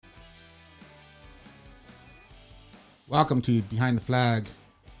Welcome to Behind the Flag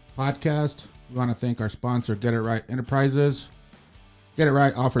podcast. We want to thank our sponsor, Get It Right Enterprises. Get It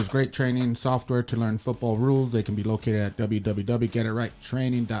Right offers great training software to learn football rules. They can be located at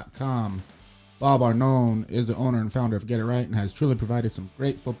www.getitrighttraining.com. Bob Arnone is the owner and founder of Get It Right and has truly provided some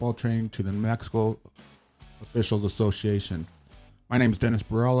great football training to the New Mexico Officials Association. My name is Dennis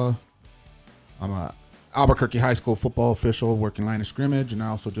Barella. I'm a Albuquerque High School football official working line of scrimmage, and I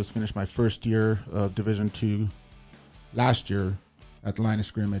also just finished my first year of Division II last year at the line of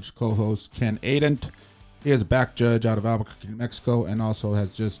scrimmage. Co-host Ken Adent. He is a back judge out of Albuquerque, New Mexico, and also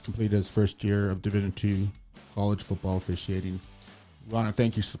has just completed his first year of Division II college football officiating. We want to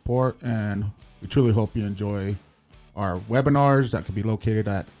thank your support, and we truly hope you enjoy our webinars that can be located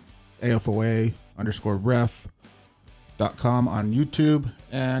at AFOA_ref.com on YouTube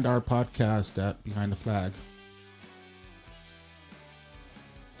and our podcast at Behind the Flag.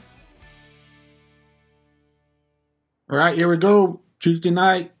 All right, here we go. Tuesday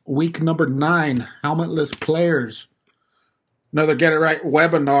night, week number 9, helmetless players. Another Get It Right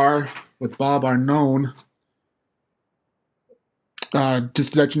webinar with Bob Arnone.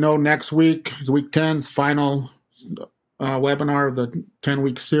 Just to let you know, next week is week 10's final webinar of the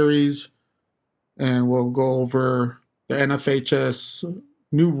 10-week series. And we'll go over the NFHS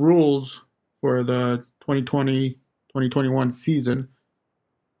new rules for the 2020-2021 season.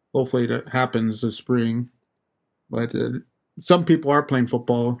 Hopefully that happens this spring. But some people are playing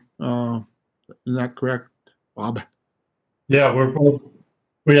football. Is that correct, Bob? Yeah,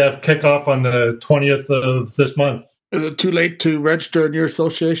 we have kickoff on the 20th of this month. Is it too late to register in your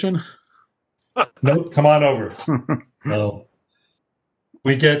association? Nope, come on over. So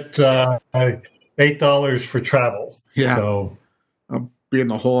we get $8 for travel. Yeah. So I'll be in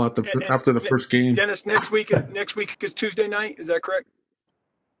the hole after the first game. Dennis, next week is Tuesday night. Is that correct?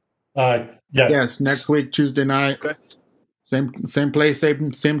 Yes, next week, Tuesday night. Okay. Same place,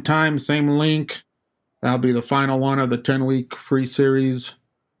 same time, same link. That'll be the final one of the 10-week free series.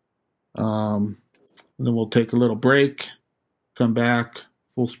 And then we'll take a little break, come back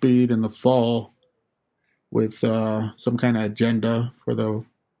full speed in the fall with some kind of agenda for the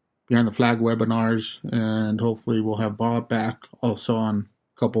Behind the Flag webinars. And hopefully we'll have Bob back also on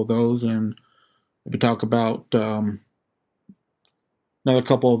a couple of those. And maybe talk about another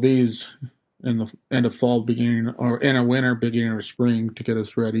couple of these in the end of fall, beginning, or in a winter, beginning of spring, to get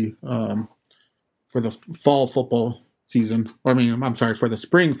us ready for the fall football season. For the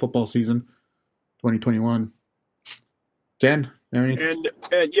spring football season, 2021. Ken, anything?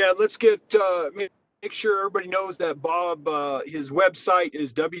 And yeah, let's get make sure everybody knows that Bob, his website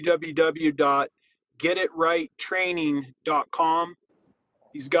is www.getitrighttraining.com.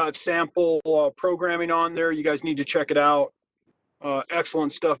 He's got sample programming on there. You guys need to check it out.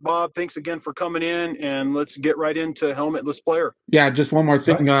 Excellent stuff, Bob. Thanks again for coming in, and let's get right into helmetless player. Yeah, just one more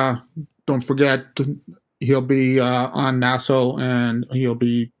thing. Don't forget, he'll be on Nassau, and he'll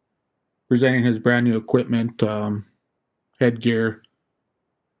be presenting his brand new equipment, headgear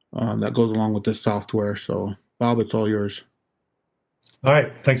that goes along with this software. So, Bob, it's all yours. All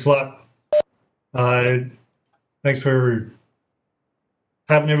right. Thanks a lot. Thanks for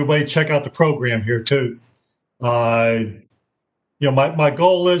having everybody check out the program here, too. My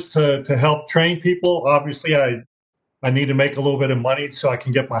goal is to help train people. Obviously, I need to make a little bit of money so I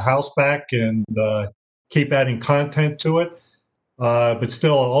can get my house back and keep adding content to it. But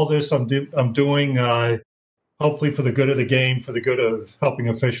still, all this I'm doing hopefully for the good of the game, for the good of helping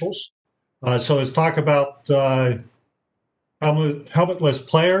officials. So let's talk about helmetless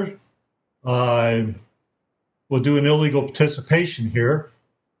players. We'll do an illegal participation here.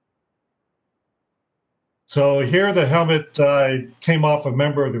 So here the helmet came off a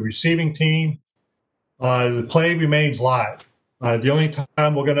member of the receiving team. The play remains live. The only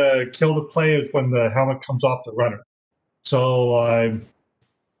time we're going to kill the play is when the helmet comes off the runner. So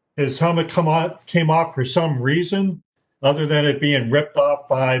his helmet came off for some reason other than it being ripped off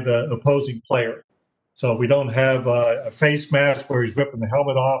by the opposing player. So we don't have a face mask where he's ripping the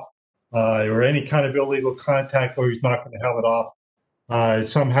helmet off or any kind of illegal contact where he's knocking the helmet off.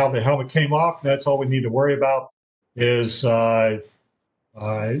 Somehow the helmet came off, and that's all we need to worry about is the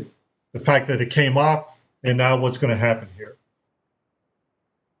fact that it came off, and now what's going to happen here.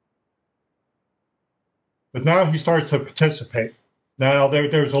 But now he starts to participate. Now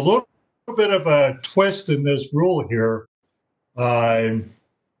there's a little bit of a twist in this rule here,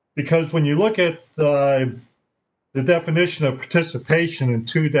 because when you look at the definition of participation in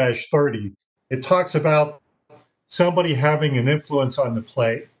 2-30, it talks about somebody having an influence on the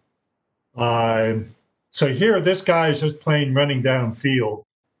play. So here, this guy is just plain running downfield,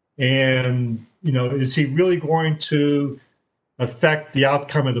 and is he really going to affect the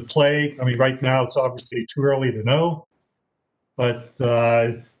outcome of the play? I mean, right now it's obviously too early to know, but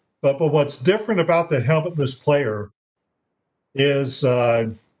what's different about the helmetless player is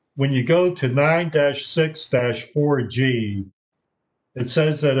when you go to 9-6-4G, it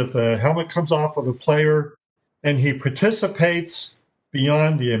says that if the helmet comes off of a player and he participates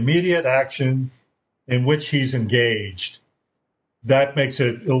beyond the immediate action in which he's engaged, that makes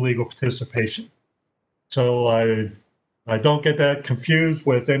it illegal participation. So I don't get that confused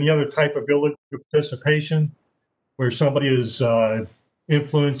with any other type of illegal participation where somebody is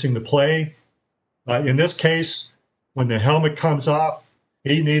influencing the play. In this case, when the helmet comes off,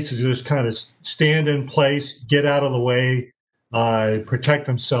 he needs to just kind of stand in place, get out of the way, protect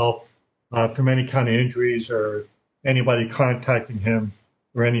himself from any kind of injuries or anybody contacting him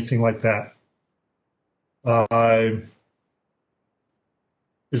or anything like that.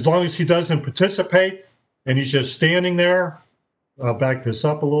 As long as he doesn't participate and he's just standing there, I'll back this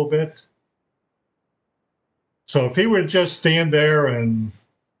up a little bit. So if he would just stand there and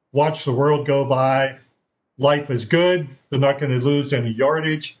watch the world go by, life is good. They're not going to lose any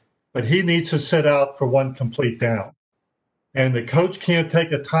yardage, but he needs to sit out for one complete down. And the coach can't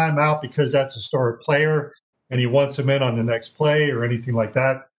take a timeout because that's a star player and he wants him in on the next play or anything like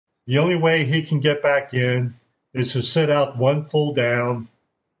that. The only way he can get back in is to sit out one full down,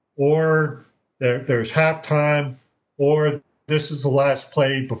 or there's halftime, or this is the last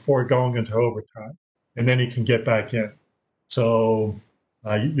play before going into overtime, and then he can get back in. So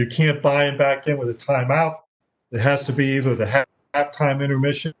you can't buy him back in with a timeout. It has to be either the halftime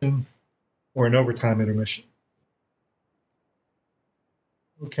intermission or an overtime intermission.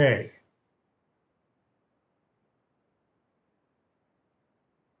 Okay.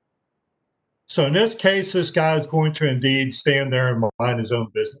 So in this case, this guy is going to indeed stand there and mind his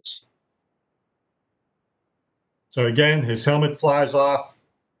own business. So again, his helmet flies off.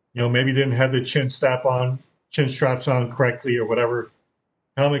 Maybe he didn't have the chin straps on correctly or whatever.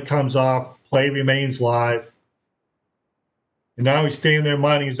 Helmet comes off, play remains live. And now he's standing there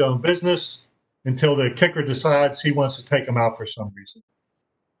minding his own business until the kicker decides he wants to take him out for some reason.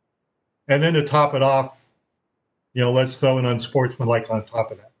 And then to top it off, let's throw an unsportsmanlike on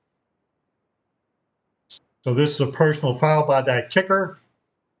top of that. So this is a personal foul by that kicker.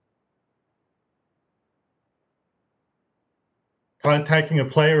 Contacting a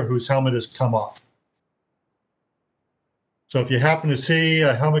player whose helmet has come off. So if you happen to see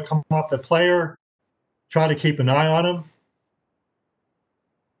a helmet come off the player, try to keep an eye on him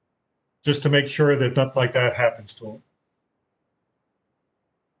just to make sure that nothing like that happens to him.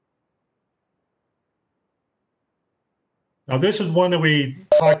 Now, this is one that we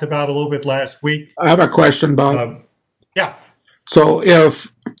talked about a little bit last week. I have a question, Bob. Yeah. So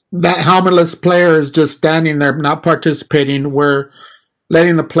if that helmetless player is just standing there, not participating, we're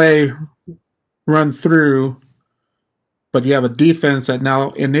letting the play run through, but you have a defense that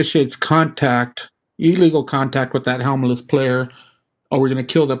now initiates illegal contact with that helmetless player, are we going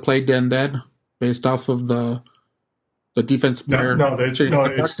to kill the play then based off of the defense player? No,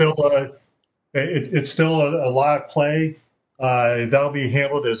 it's still a live play. That'll be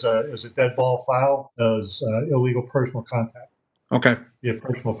handled as a dead ball foul, as illegal personal contact. Okay. Be a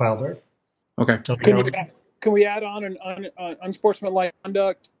personal foul there. Okay. So, can we add on an unsportsmanlike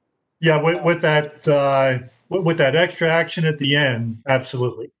conduct? Yeah, with that extra action at the end,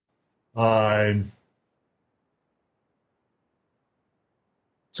 absolutely.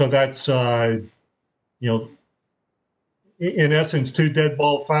 So that's in essence 2 dead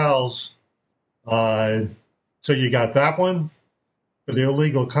ball fouls. So you got that one for the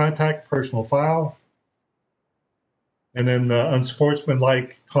illegal contact, personal foul, and then the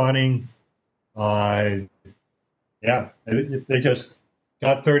unsportsmanlike taunting. They just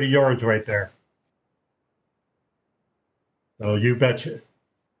got 30 yards right there. So you betcha.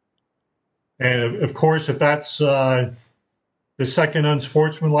 And of course, if that's the second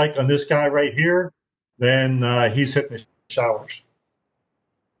unsportsmanlike on this guy right here, then he's hitting the showers.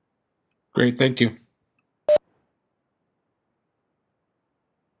 Great, thank you.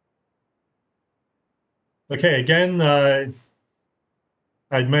 Okay, again,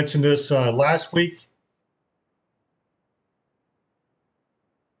 I'd mentioned this last week.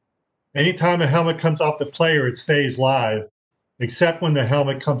 Anytime a helmet comes off the player, it stays live, except when the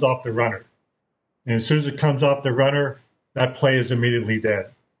helmet comes off the runner. And as soon as it comes off the runner, that play is immediately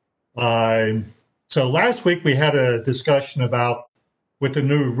dead. So last week we had a discussion about, with the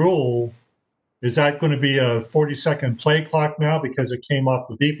new rule, is that going to be a 40-second play clock now because it came off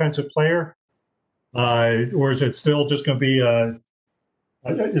the defensive player? Or is it still just going to be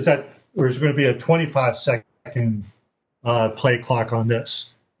is that there's going to be a 25-second play clock on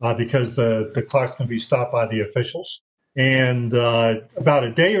this because the clock's going to be stopped by the officials. And about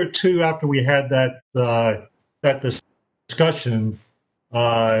a day or two after we had that discussion,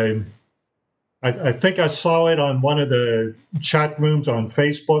 I think I saw it on one of the chat rooms on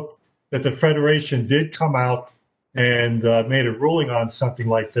Facebook that the Federation did come out and made a ruling on something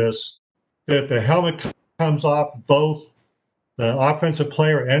like this, that if the helmet comes off both the offensive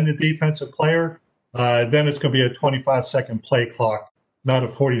player and the defensive player, then it's going to be a 25-second play clock, not a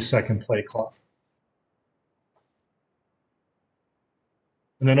 40-second play clock.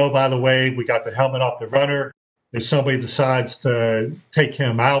 And then, oh, by the way, we got the helmet off the runner. If somebody decides to take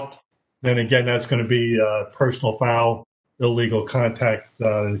him out, then again, that's going to be a personal foul, illegal contact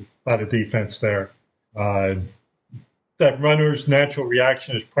by the defense there. That runner's natural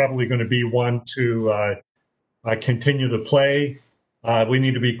reaction is probably going to be one to continue to play. We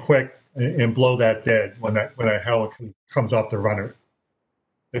need to be quick and blow that dead when that helmet comes off the runner.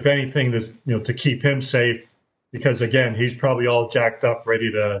 If anything, to keep him safe, because again, he's probably all jacked up, ready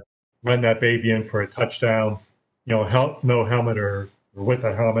to run that baby in for a touchdown. No helmet or with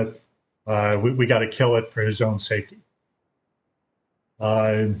a helmet. We got to kill it for his own safety.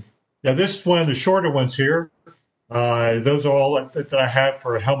 This is one of the shorter ones here. Those are all that I have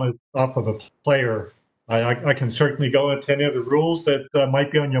for a helmet off of a player. I can certainly go into any of the rules that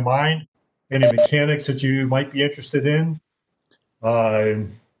might be on your mind, any mechanics that you might be interested in.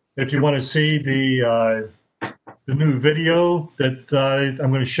 If you want to see the new video that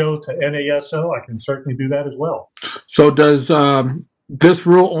I'm going to show to NASO, I can certainly do that as well. So does this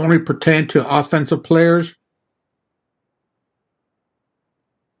rule only pertain to offensive players?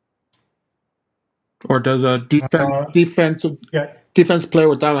 Or does a defense player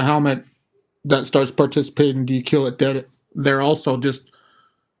without a helmet that starts participating, do you kill it dead there also? Just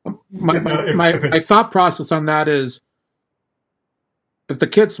my thought process on that is, if the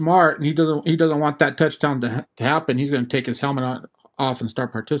kid's smart and he doesn't want that touchdown to happen, he's going to take his helmet off and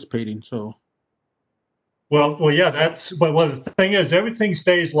start participating. So, well, yeah, but the thing is, everything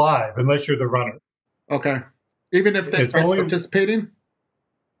stays live unless you're the runner. Okay, even if they're participating.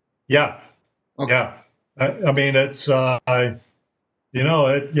 Yeah. Okay. Yeah. I mean, it's that's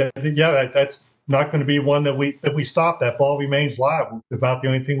not going to be one that we stop. That ball remains live. About the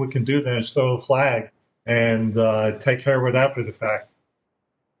only thing we can do then is throw a flag and take care of it after the fact.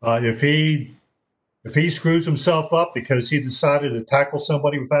 If he screws himself up because he decided to tackle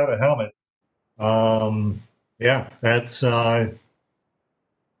somebody without a helmet, that's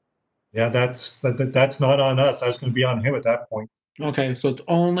not on us. That's going to be on him at that point. Okay, so it's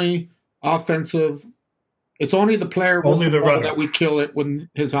only offensive. It's only the player, only the runner, that we kill it when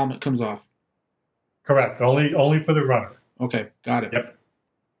his helmet comes off. Correct. Only for the runner. Okay, got it. Yep.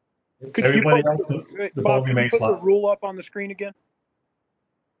 Everybody else, the ball remains live. Put the rule up on the screen again.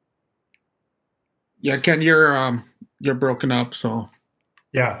 Yeah, Ken, you're broken up. So.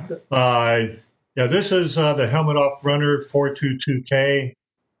 Yeah. This is the helmet off runner 422K.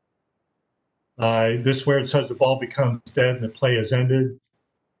 This is where it says the ball becomes dead and the play is ended.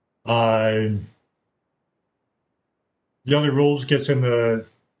 The other rules gets in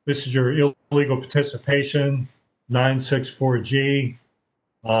this is your illegal participation, 964G.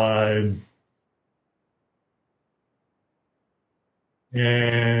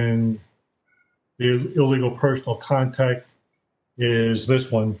 And the illegal personal contact is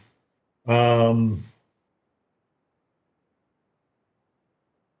this one.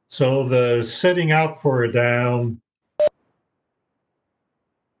 So the sitting out for a down,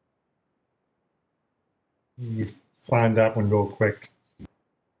 you find that one real quick.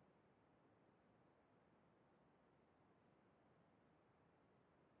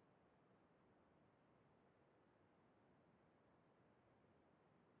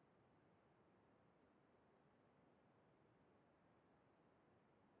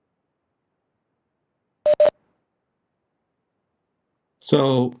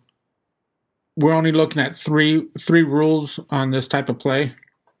 So we're only looking at three rules on this type of play.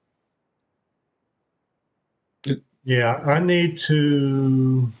 Yeah, I need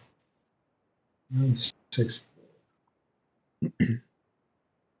to. 6.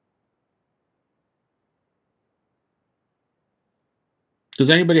 Does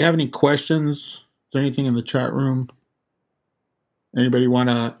anybody have any questions? Is there anything in the chat room? Anybody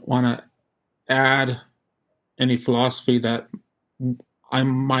wanna add any philosophy that I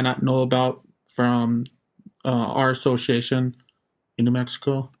might not know about from our association in New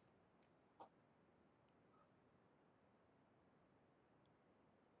Mexico?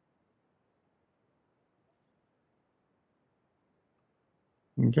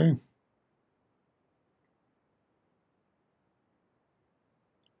 Okay.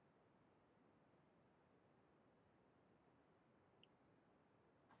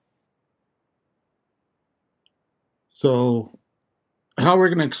 So how we're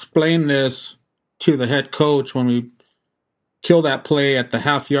going to explain this to the head coach when we kill that play at the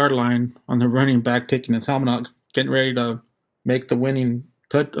half-yard line on the running back taking his helmet out, getting ready to make the winning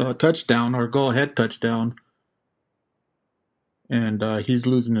touchdown or go-ahead touchdown. And he's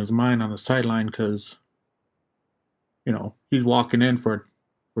losing his mind on the sideline because, he's walking in for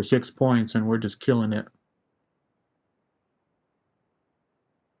 6 points and we're just killing it.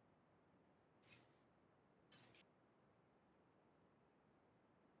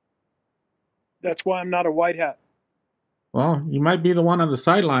 That's why I'm not a white hat. Well, you might be the one on the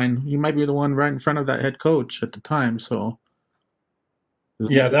sideline. You might be the one right in front of that head coach at the time. So,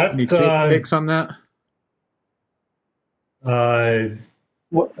 Yeah, that any takes on that? I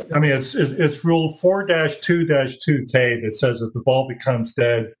mean, it's Rule 4-2-2K that says that the ball becomes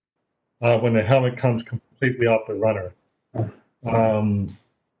dead when the helmet comes completely off the runner.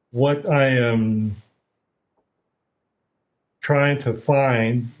 What I am trying to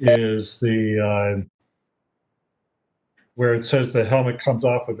find is the where it says the helmet comes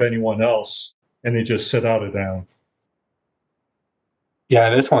off of anyone else and they just sit out of down.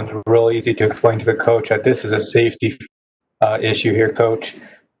 Yeah, this one's real easy to explain to the coach that this is a safety issue here, coach.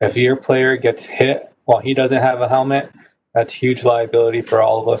 If your player gets hit while he doesn't have a helmet, that's huge liability for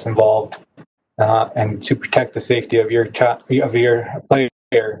all of us involved. And to protect the safety of your player,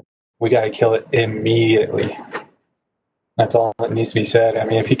 we got to kill it immediately. That's all that needs to be said. I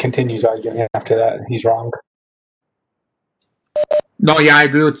mean, if he continues arguing after that, he's wrong. No, yeah, I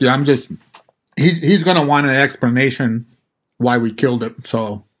agree with you. He's going to want an explanation why we killed it.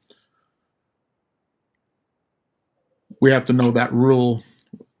 So we have to know that rule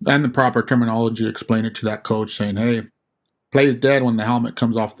and the proper terminology, explain it to that coach saying, hey, play is dead when the helmet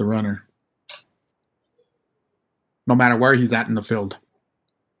comes off the runner. No matter where he's at in the field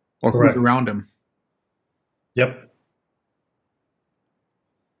or Correct. who's around him. Yep.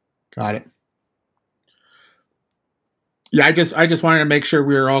 Got it. Yeah, I just wanted to make sure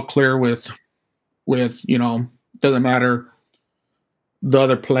we were all clear with doesn't matter the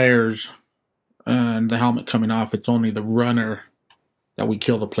other players and the helmet coming off. It's only the runner that we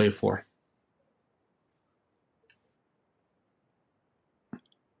kill the play for.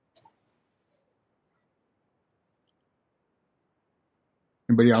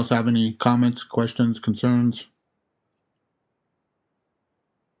 Anybody else have any comments, questions, concerns?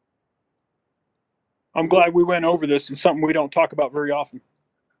 I'm glad we went over this. It's something we don't talk about very often.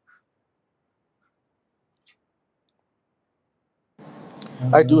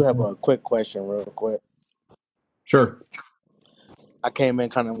 I do have a quick question, real quick. Sure. I came in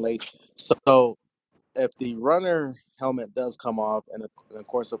kind of late. So, if the runner helmet does come off in the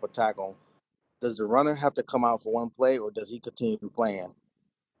course of a tackle, does the runner have to come out for one play, or does he continue playing?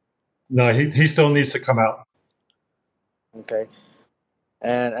 No, he still needs to come out. Okay.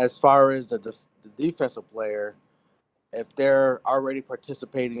 And as far as the defensive player, if they're already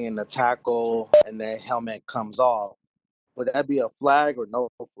participating in the tackle and their helmet comes off, would that be a flag or no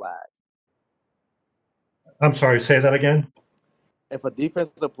flag? I'm sorry, say that again. If a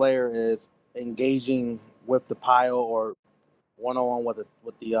defensive player is engaging with the pile or one-on-one with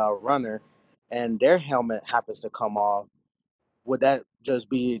the runner, and their helmet happens to come off, would that just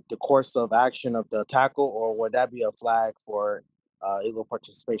be the course of action of the tackle, or would that be a flag for illegal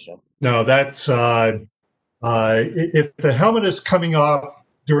participation? No, that's if the helmet is coming off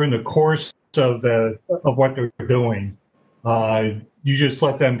during the course of what they're doing, you just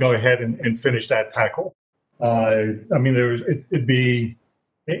let them go ahead and finish that tackle. I mean, it'd be,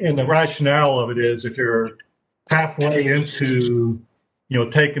 and the rationale of it is if you're halfway into,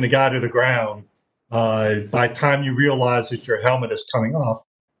 taking the guy to the ground, by the time you realize that your helmet is coming off,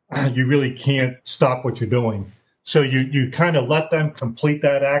 you really can't stop what you're doing. So you kind of let them complete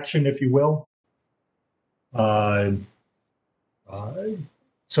that action, if you will. So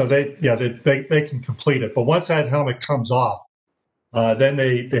they can complete it. But once that helmet comes off, then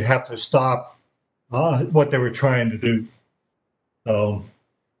they have to stop what they were trying to do. So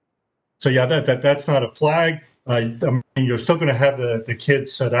yeah, that's not a flag. I mean, you're still going to have the kid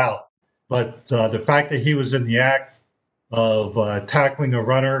set out, but the fact that he was in the act of tackling a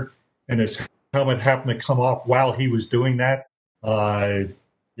runner and his helmet happened to come off while he was doing that,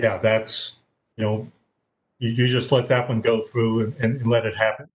 yeah, that's, you just let that one go through and let it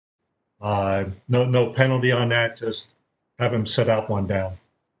happen. No penalty on that. Just have him set out one down.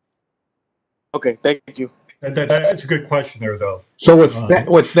 Okay, thank you. That's a good question there, though. So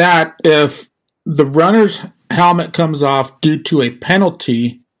with that, if the runner's helmet comes off due to a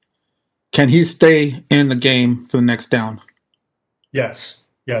penalty, can he stay in the game for the next down? Yes.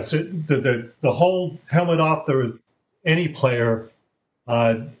 The whole helmet off the any player,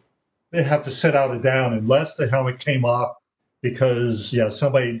 they have to sit out or down unless the helmet came off because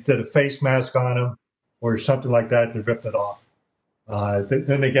somebody did a face mask on him or something like that and ripped it off.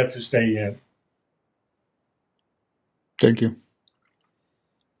 Then they get to stay in. Thank you.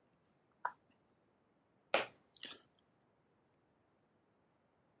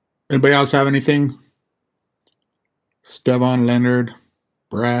 Anybody else have anything? Stevan, Leonard,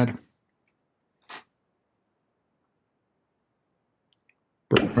 Brad.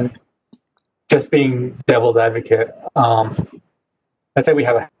 Just being devil's advocate, let's say we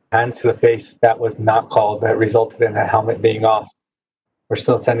have a hands to the face that was not called that resulted in a helmet being off. We're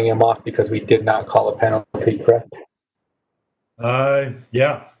still sending him off because we did not call a penalty, correct?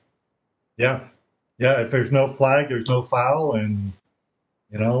 Yeah. If there's no flag, there's no foul, and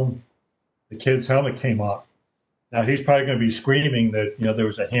the kid's helmet came off. Now he's probably going to be screaming that there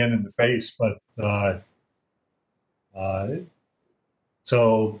was a hand in the face, but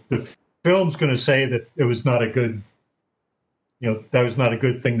so the film's going to say that it was not a good, that was not a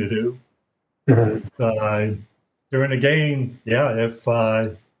good thing to do. Mm-hmm. During the game, if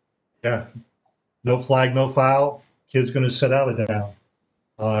no flag, no foul, kid's going to sit out or down.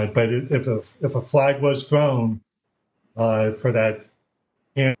 But if a flag was thrown for that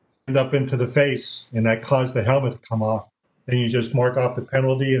hand up into the face and that caused the helmet to come off, then you just mark off the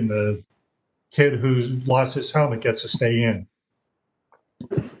penalty and the kid who's lost his helmet gets to stay in.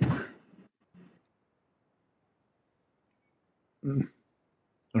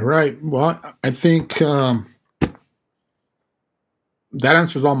 All right. Well, I think that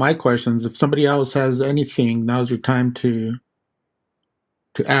answers all my questions. If somebody else has anything, now's your time to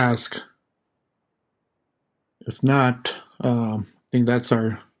ask. If not, I think that's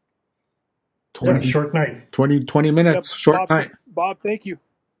our 20, short night. 20 minutes, Yep. short night. Bob, thank you.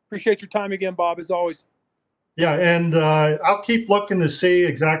 Appreciate your time again, Bob, as always. Yeah, and I'll keep looking to see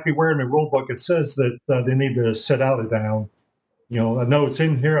exactly where in the rule book it says that they need to sit out or down. I know it's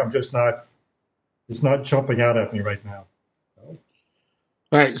in here. I'm just not. It's not jumping out at me right now. All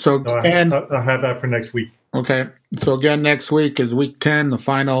right. So I'll have that for next week. Okay. So again, next week is week 10, the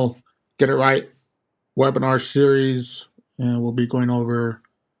final Get It Right webinar series, and we'll be going over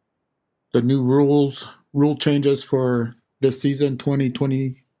the new rule changes for this season,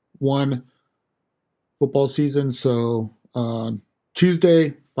 2021 football season. So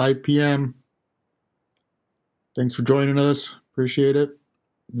Tuesday, 5 p.m. Thanks for joining us. Appreciate it.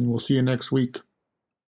 And we'll see you next week.